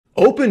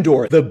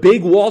Opendoor, the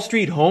big Wall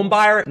Street home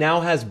buyer,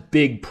 now has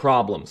big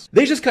problems.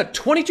 They just cut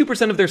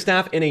 22% of their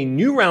staff in a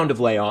new round of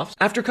layoffs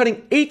after cutting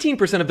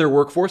 18% of their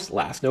workforce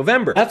last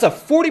November. That's a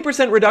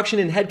 40% reduction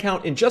in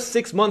headcount in just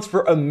 6 months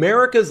for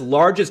America's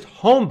largest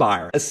home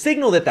buyer, a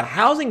signal that the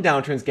housing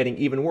downturn is getting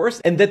even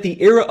worse and that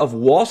the era of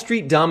Wall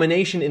Street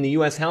domination in the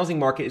US housing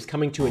market is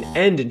coming to an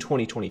end in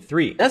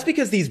 2023. That's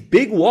because these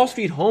big Wall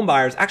Street home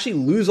buyers actually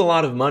lose a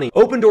lot of money.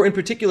 Opendoor in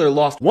particular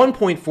lost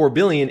 $1.4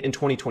 billion in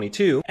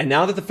 2022, and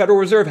now that the Federal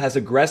Reserve has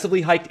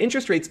aggressively hiked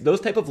interest rates, those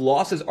type of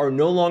losses are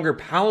no longer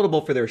palatable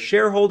for their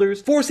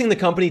shareholders, forcing the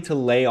company to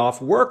lay off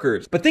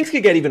workers. But things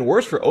could get even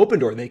worse for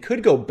Opendoor. They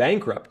could go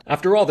bankrupt.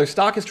 After all, their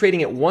stock is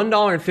trading at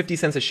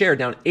 $1.50 a share,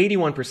 down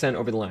 81%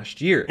 over the last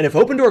year. And if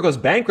Opendoor goes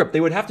bankrupt,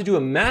 they would have to do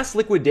a mass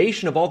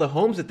liquidation of all the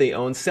homes that they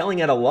own,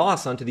 selling at a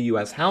loss onto the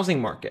US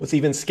housing market. What's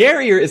even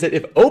scarier is that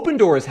if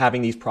Opendoor is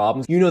having these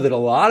problems, you know that a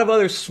lot of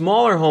other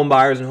smaller home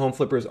buyers and home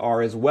flippers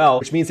are as well,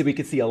 which means that we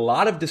could see a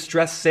lot of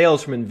distressed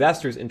sales from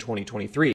investors in 2023.